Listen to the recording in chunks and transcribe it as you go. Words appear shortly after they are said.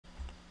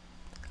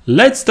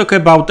Let's talk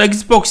about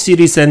Xbox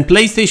Series and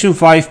PlayStation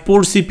 5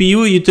 poor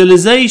CPU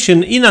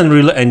utilization in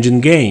Unreal Engine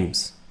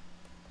games.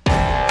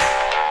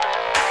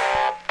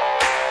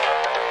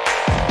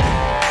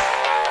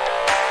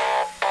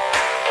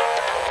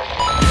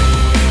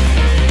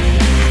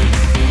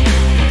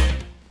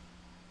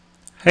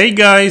 Hey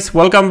guys,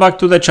 welcome back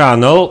to the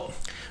channel.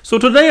 So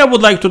today I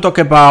would like to talk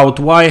about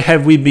why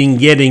have we been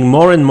getting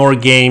more and more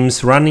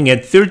games running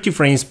at 30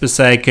 frames per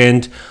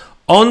second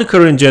on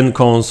current gen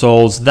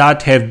consoles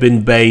that have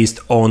been based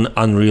on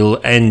Unreal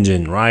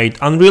Engine, right?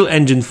 Unreal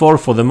Engine 4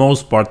 for the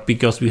most part,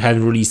 because we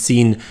haven't really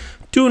seen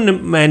too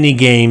many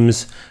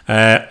games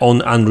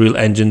on Unreal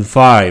Engine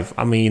 5.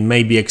 I mean,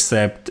 maybe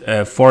except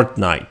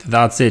Fortnite.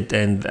 That's it,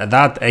 and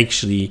that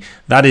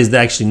is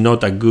actually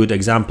not a good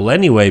example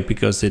anyway,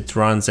 because it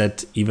runs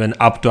at even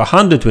up to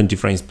 120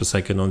 frames per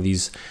second on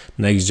these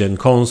next-gen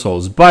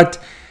consoles.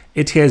 But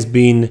it has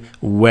been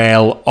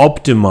well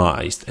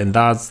optimized, and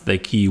that's the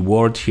key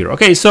word here.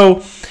 Okay,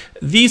 so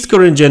these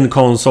current gen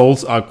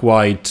consoles are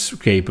quite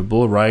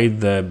capable,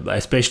 right?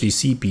 Especially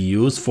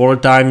CPUs, 4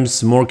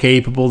 times more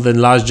capable than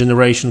last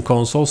generation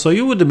consoles. So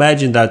you would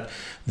imagine that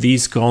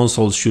these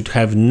consoles should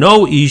have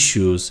no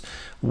issues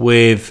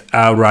with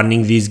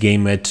running this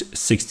game at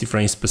 60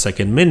 frames per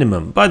second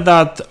minimum, but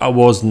that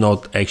was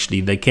not actually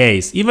the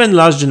case. Even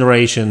last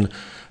generation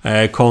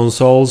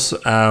consoles,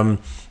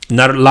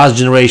 last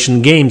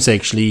generation games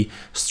actually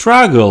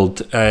struggled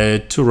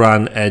to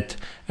run at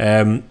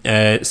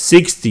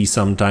 60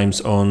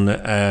 sometimes on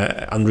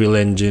Unreal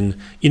Engine,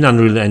 in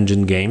Unreal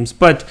Engine games.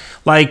 But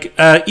like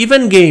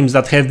even games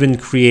that have been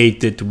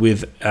created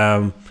with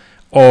or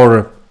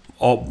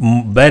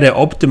better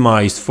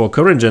optimized for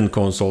current gen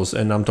consoles,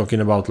 and I'm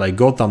talking about like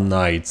Gotham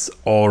Knights,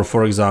 or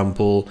for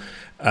example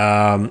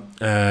Plague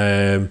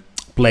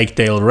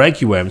Tale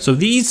Requiem. So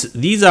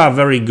these are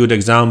very good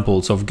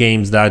examples of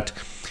games that,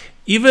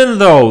 even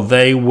though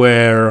they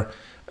were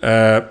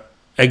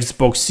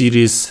Xbox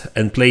Series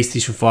and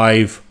PlayStation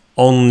 5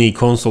 only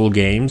console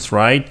games,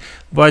 right?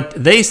 But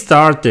they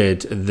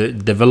started the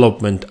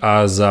development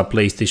as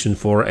PlayStation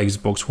 4,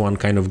 Xbox One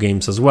kind of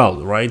games as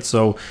well, right?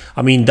 So,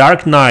 I mean,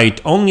 Dark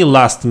Knight only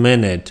last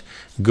minute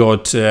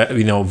got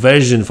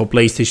version for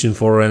PlayStation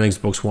 4 and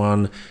Xbox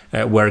One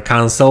were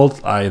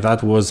cancelled.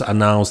 That was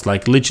announced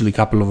like literally a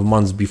couple of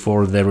months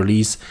before the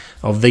release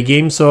of the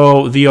game.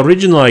 So the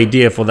original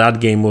idea for that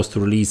game was to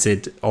release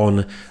it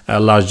on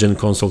last gen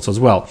consoles as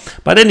well.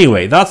 But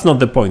anyway, that's not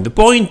the point. The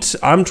point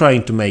I'm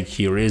trying to make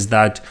here is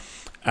that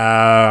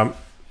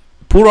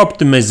poor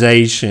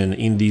optimization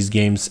in these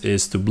games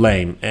is to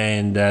blame,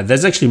 and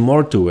there's actually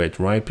more to it,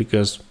 right?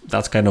 Because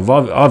that's kind of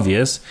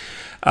obvious.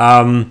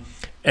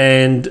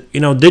 And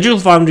Digital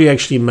Foundry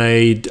actually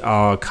made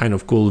a kind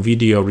of cool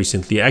video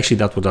recently. Actually,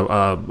 that was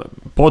a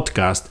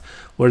podcast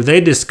where they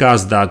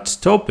discussed that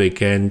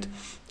topic, and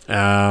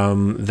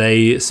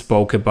they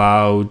spoke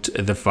about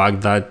the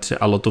fact that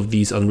a lot of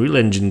these Unreal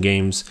Engine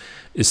games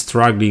is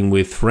struggling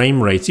with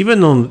frame rates,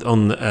 even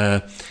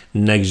on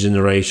next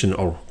generation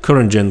or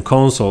current gen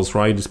consoles,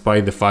 right?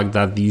 Despite the fact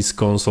that these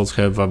consoles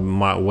have a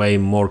way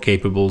more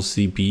capable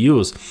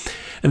CPUs,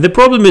 and the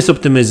problem is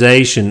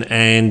optimization,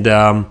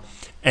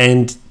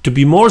 and to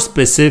be more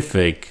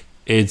specific,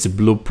 it's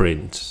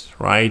blueprints,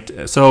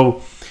 right?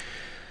 So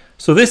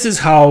this is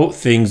how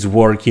things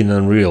work in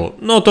Unreal.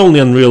 Not only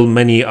Unreal,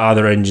 many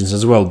other engines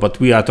as well, but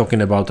we are talking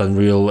about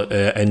Unreal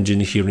Engine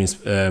here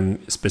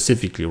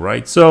specifically,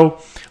 right? So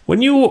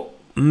when you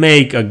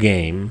make a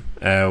game,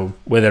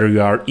 whether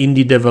you are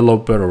indie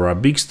developer or a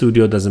big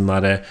studio, doesn't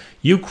matter,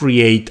 you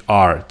create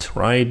art,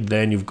 right?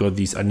 Then you've got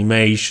these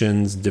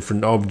animations,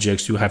 different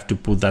objects, you have to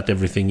put that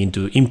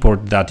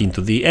import that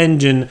into the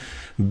engine,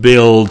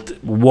 build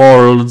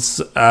worlds,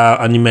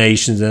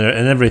 animations and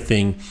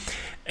everything.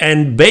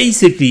 And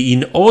basically,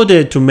 in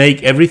order to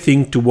make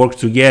everything to work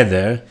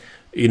together,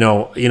 in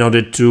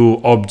order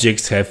to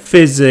objects have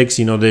physics,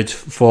 in order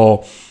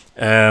for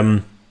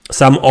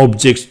some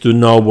objects to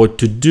know what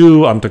to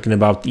do, I'm talking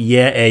about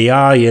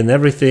AI and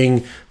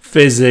everything,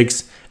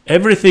 physics,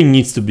 everything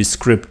needs to be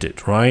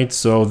scripted, right?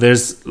 So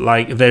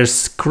there's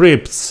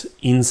scripts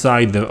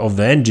inside of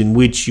the engine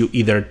which you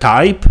either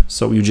type,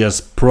 so you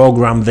just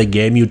program the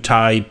game, you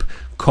type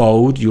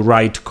code, you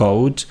write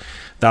code,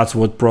 that's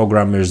what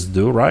programmers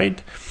do,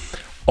 right?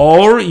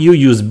 Or you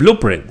use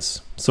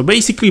blueprints. So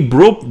basically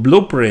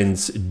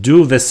blueprints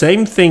do the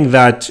same thing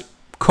that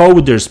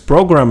coders,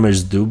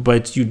 programmers do,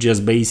 but you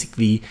just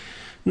basically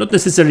not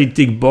necessarily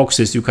tick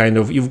boxes,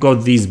 you've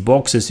got these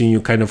boxes and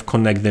you kind of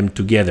connect them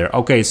together.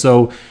 Okay,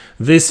 so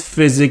this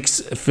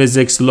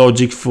physics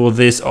logic for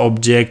this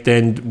object,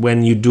 and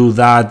when you do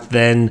that,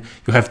 then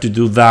you have to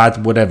do that,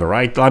 whatever,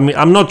 right? I mean,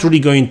 I'm not really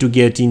going to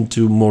get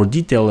into more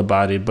detail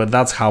about it, but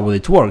that's how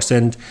it works.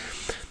 And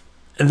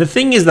the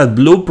thing is that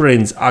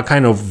blueprints are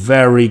kind of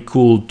very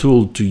cool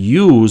tool to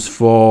use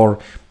for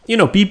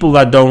people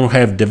that don't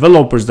have,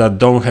 developers that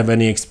don't have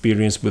any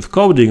experience with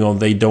coding, or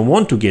they don't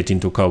want to get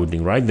into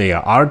coding, right? They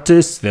are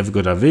artists, they've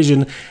got a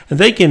vision, and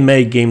they can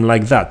make game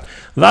like that.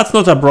 That's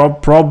not a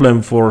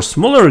problem for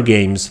smaller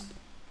games,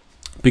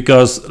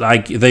 because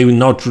like they're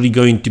not really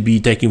going to be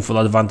taking full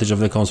advantage of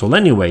the console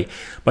anyway.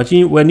 But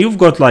when you've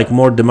got like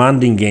more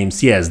demanding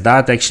games, yes,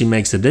 that actually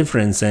makes a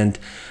difference. And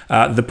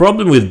the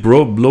problem with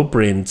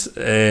Blueprint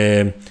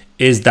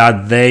is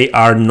that they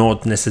are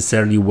not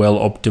necessarily well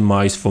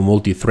optimized for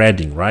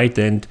multi-threading, right?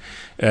 And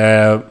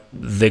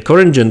the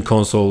current gen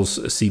consoles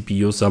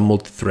CPUs are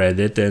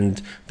multi-threaded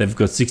and they've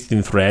got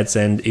 16 threads,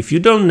 and if you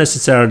don't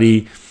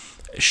necessarily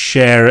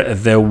share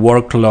the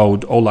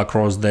workload all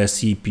across the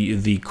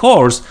CPU, the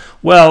cores,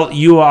 well,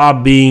 you are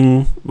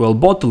being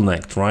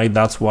bottlenecked, right?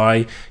 That's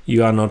why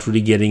you are not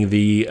really getting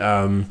the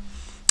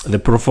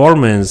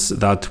performance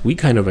that we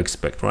kind of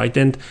expect, right?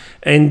 And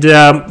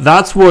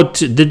that's what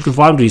Digital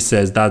Foundry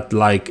says, that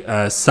like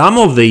some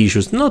of the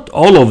issues, not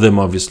all of them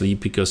obviously,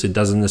 because it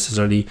doesn't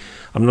necessarily,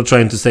 I'm not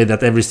trying to say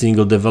that every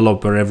single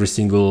developer, every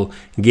single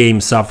game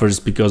suffers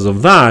because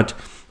of that,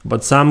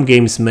 but some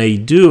games may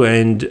do.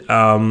 And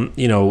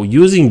you know,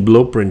 using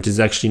Blueprint is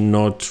actually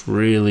not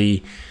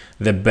really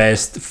the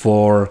best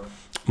for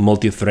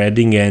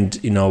multi-threading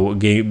and, you know,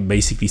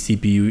 basically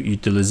CPU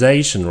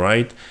utilization,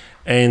 right?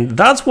 And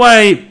that's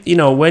why, you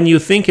know, when you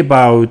think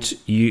about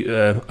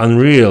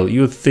Unreal,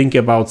 you think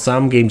about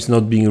some games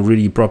not being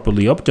really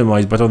properly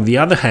optimized. But on the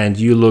other hand,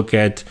 you look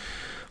at,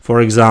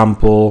 for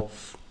example,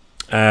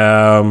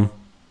 the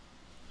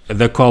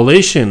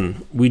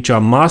Coalition, which are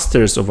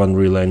masters of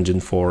Unreal Engine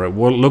 4.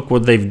 Well, look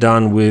what they've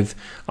done with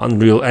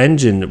Unreal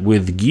Engine,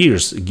 with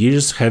Gears.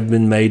 Gears have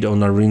been made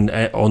on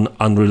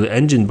Unreal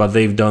Engine, but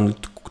they've done a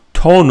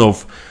ton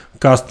of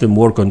custom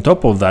work on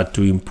top of that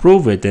to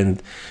improve it.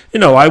 And, you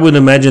know, I would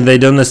imagine they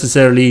don't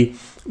necessarily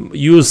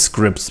use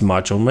scripts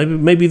much, or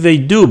maybe they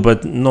do,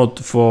 but not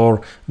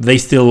for, they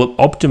still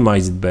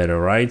optimize it better,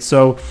 right?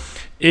 So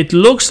it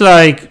looks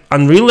like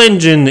Unreal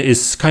Engine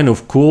is kind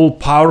of cool,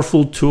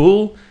 powerful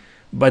tool,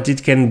 but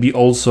it can be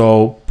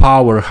also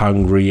power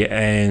hungry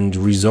and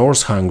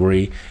resource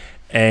hungry.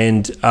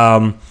 And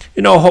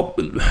you know,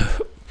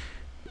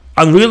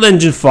 Unreal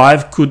Engine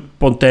 5 could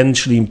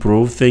potentially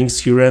improve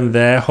things here and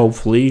there,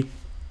 hopefully.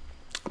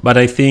 But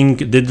I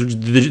think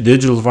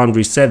Digital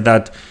Foundry said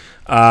that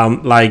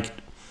like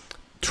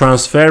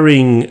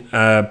transferring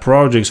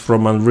projects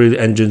from Unreal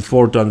Engine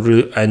 4 to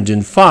Unreal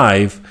Engine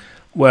 5,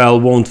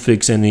 well, won't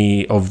fix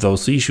any of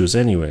those issues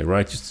anyway,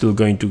 right? You're still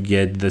going to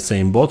get the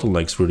same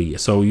bottlenecks really.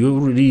 So you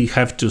really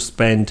have to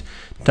spend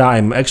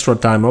time, extra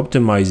time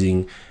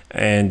optimizing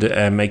and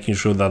making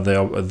sure that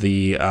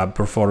the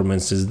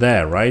performance is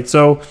there, right?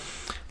 So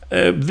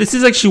this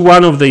is actually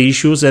one of the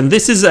issues, and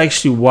this is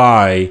actually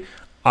why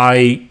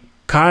I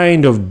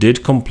kind of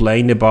did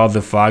complain about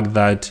the fact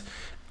that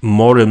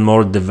more and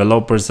more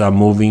developers are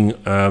moving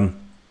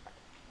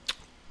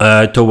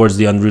towards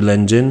the Unreal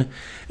Engine.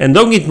 And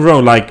don't get me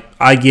wrong, like,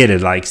 I get it,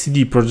 like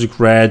CD Projekt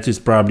Red is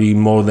probably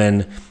more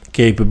than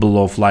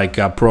capable of like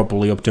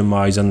properly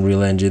optimized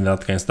Unreal Engine, that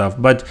kind of stuff.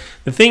 But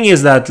the thing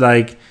is that,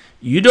 like,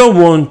 you don't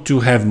want to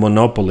have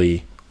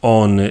monopoly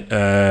on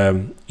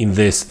in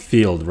this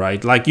field,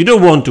 right? Like, you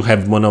don't want to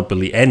have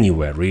monopoly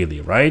anywhere really,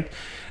 right?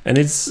 And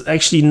it's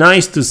actually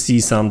nice to see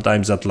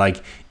sometimes that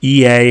like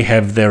EA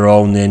have their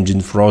own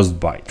engine,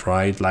 Frostbite,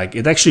 right? Like,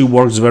 it actually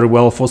works very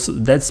well for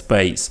Dead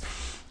Space.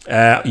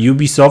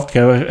 Ubisoft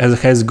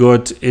has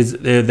got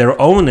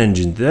their own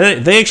engine.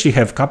 They actually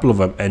have a couple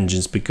of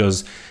engines,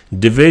 because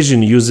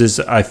Division uses,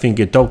 I think,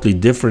 a totally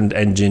different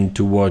engine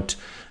to what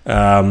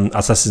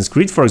Assassin's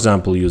Creed, for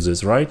example,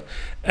 uses, right?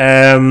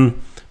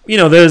 You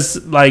know, there's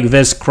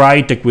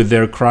Crytek with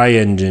their Cry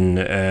engine.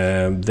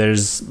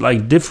 There's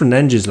like different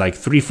engines, like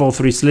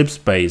 343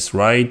 Slipspace,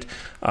 right?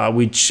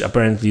 Which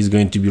apparently is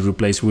going to be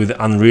replaced with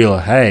Unreal.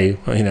 Hey,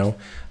 you know,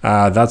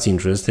 that's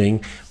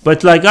interesting.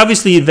 But like,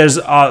 obviously there's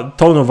a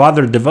ton of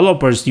other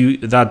developers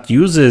that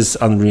uses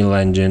Unreal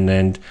Engine,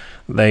 and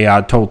they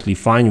are totally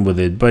fine with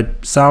it.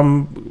 But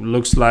some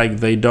looks like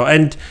they don't,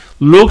 and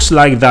looks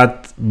like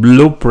that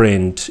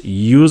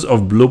use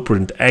of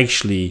Blueprint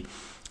actually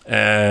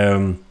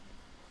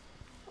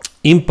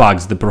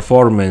impacts the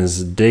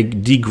performance,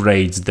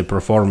 degrades the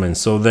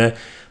performance. So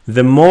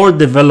the more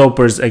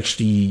developers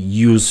actually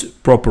use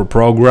proper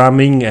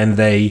programming and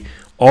they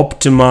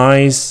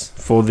optimize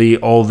for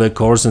all the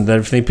cores and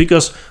everything,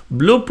 because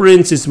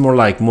Blueprints is more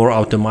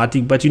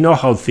automatic, but you know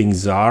how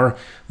things are.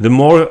 The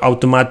more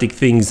automatic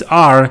things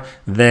are,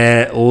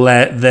 they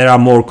are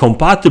more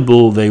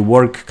compatible, they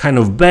work kind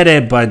of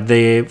better, but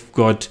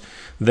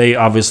they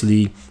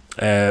obviously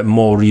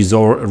more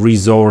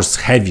resource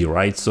heavy,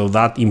 right? So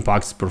that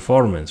impacts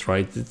performance,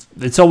 right?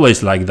 It's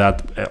always like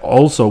that.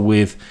 Also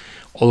with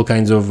all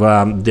kinds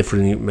of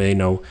different, you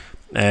know,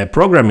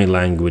 programming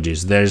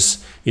languages.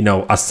 There's, you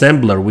know,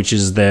 assembler, which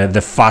is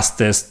the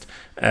fastest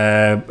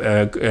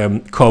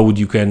code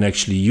you can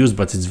actually use,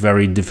 but it's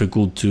very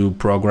difficult to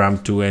program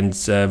to, and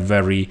it's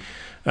very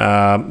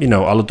you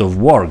know, a lot of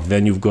work.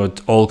 Then you've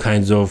got all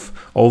kinds of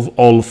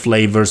all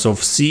flavors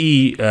of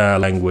C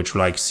language,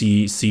 like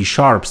C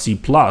Sharp, C++,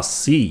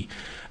 C.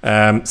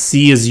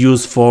 C is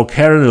used for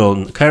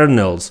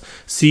kernels,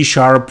 C#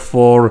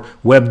 for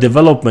web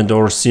development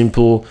or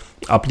simple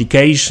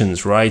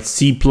applications, right?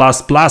 C++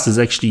 is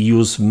actually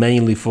used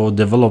mainly for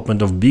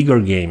development of bigger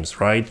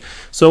games, right?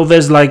 So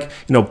there's like,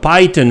 you know,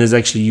 Python is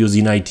actually used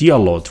in IT a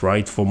lot,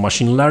 right? For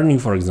machine learning,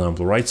 for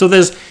example, right? So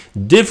there's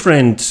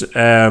different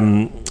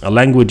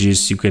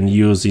languages you can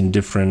use in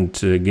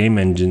different game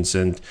engines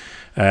and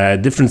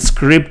different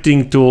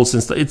scripting tools,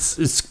 and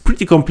it's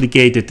pretty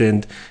complicated,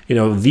 and you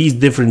know, these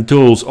different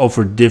tools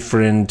offer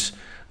different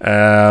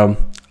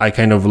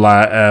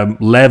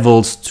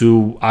levels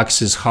to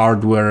access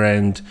hardware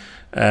and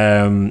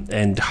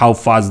how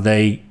fast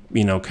they,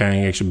 you know,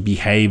 can actually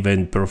behave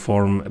and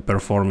perform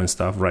and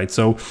stuff, right?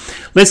 So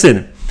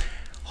listen,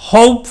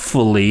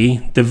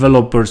 hopefully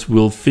developers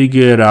will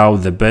figure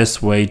out the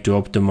best way to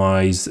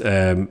optimize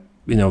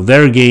you know,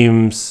 their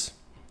games.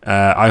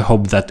 I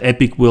hope that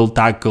Epic will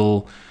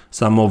tackle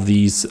some of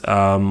these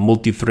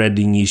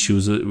multi-threading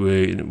issues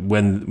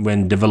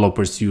when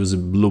developers use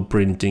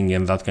blueprinting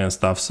and that kind of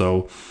stuff.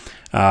 So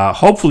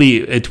hopefully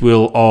it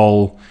will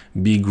all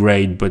be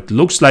great, but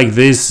looks like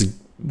this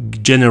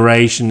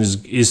generation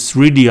is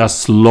really a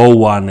slow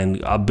one and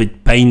a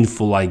bit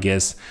painful, I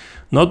guess,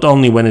 not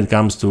only when it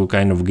comes to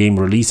kind of game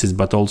releases,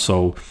 but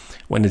also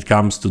when it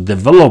comes to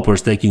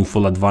developers taking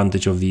full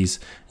advantage of these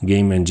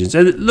game engines.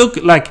 And look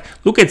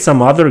at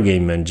some other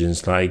game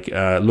engines, like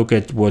look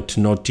at what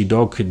Naughty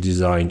Dog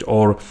designed,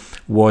 or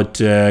what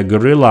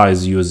Gorilla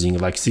is using,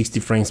 like 60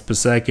 frames per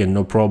second,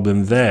 no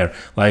problem there.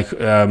 Like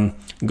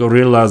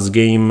Gorilla's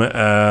game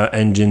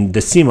engine,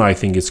 Decima, I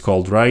think it's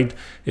called, right?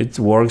 It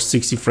works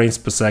 60 frames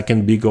per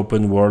second, big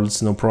open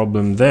worlds, no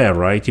problem there,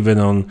 right? Even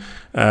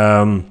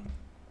on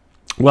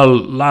well,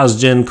 last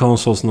gen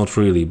consoles not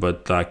really,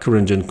 but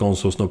current gen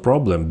consoles no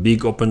problem.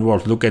 Big open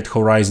world. Look at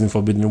Horizon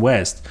Forbidden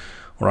West,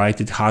 right?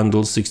 It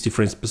handles 60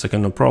 frames per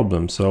second, no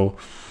problem. So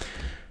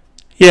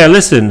yeah,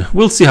 listen,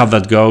 we'll see how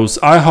that goes.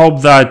 I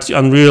hope that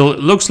Unreal,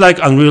 looks like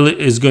Unreal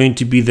is going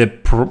to be the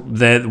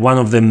one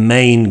of the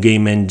main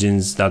game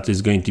engines that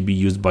is going to be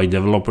used by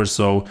developers.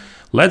 So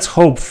let's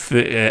hope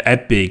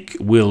Epic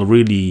will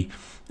really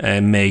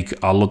make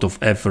a lot of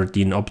effort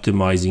in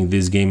optimizing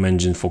this game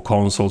engine for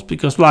consoles,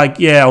 because like,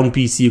 yeah, on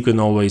PC you can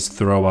always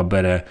throw a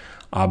better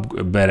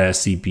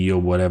CPU or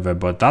whatever,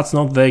 but that's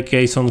not the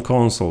case on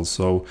consoles.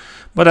 So,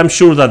 but I'm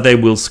sure that they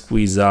will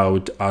squeeze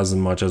out as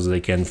much as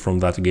they can from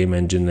that game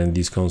engine and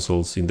these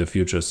consoles in the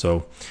future.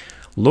 So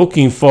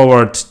looking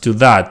forward to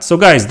that. So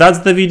guys, that's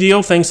the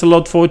video. Thanks a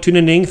lot for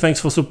tuning in.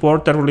 Thanks for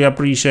support. I really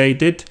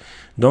appreciate it.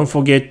 Don't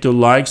forget to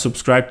like,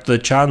 subscribe to the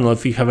channel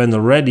if you haven't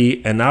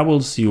already, and I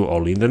will see you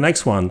all in the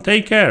next one.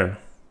 Take care.